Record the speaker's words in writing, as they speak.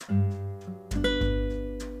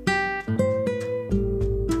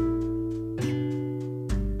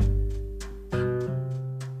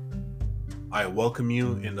welcome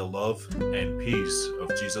you in the love and peace of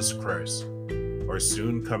Jesus Christ, our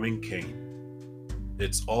soon coming King.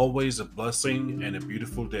 It's always a blessing and a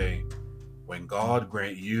beautiful day when God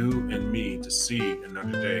grant you and me to see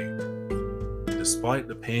another day. Despite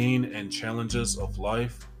the pain and challenges of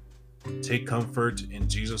life, take comfort in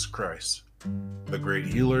Jesus Christ, the great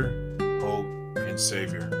healer, hope, and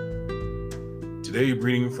Savior. Today,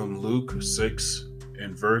 reading from Luke 6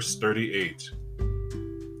 and verse 38.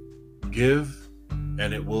 Give,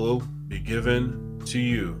 and it will be given to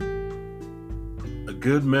you. A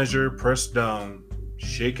good measure pressed down,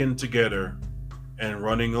 shaken together, and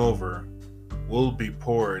running over will be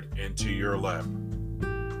poured into your lap.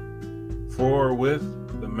 For with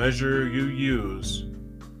the measure you use,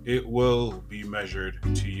 it will be measured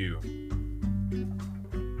to you.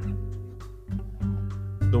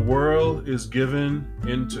 The world is given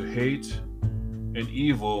into hate and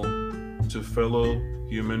evil to fellow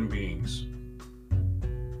human beings.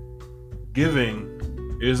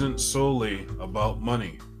 Giving isn't solely about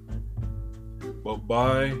money, but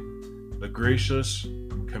by the gracious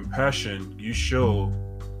compassion you show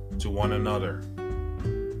to one another.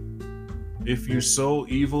 If you sow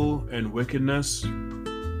evil and wickedness,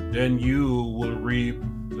 then you will reap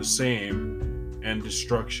the same and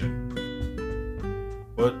destruction.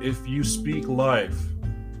 But if you speak life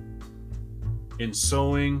in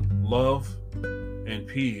sowing love and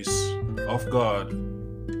peace of God,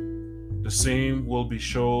 the same will be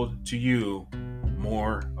shown to you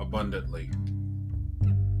more abundantly.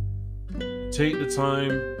 Take the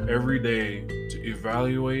time every day to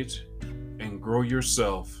evaluate and grow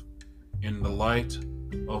yourself in the light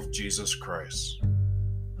of Jesus Christ.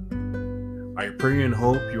 I pray and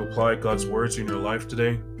hope you apply God's words in your life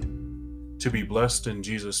today to be blessed in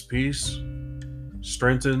Jesus' peace,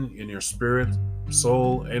 strengthened in your spirit,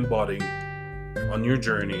 soul, and body on your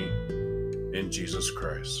journey in Jesus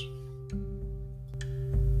Christ.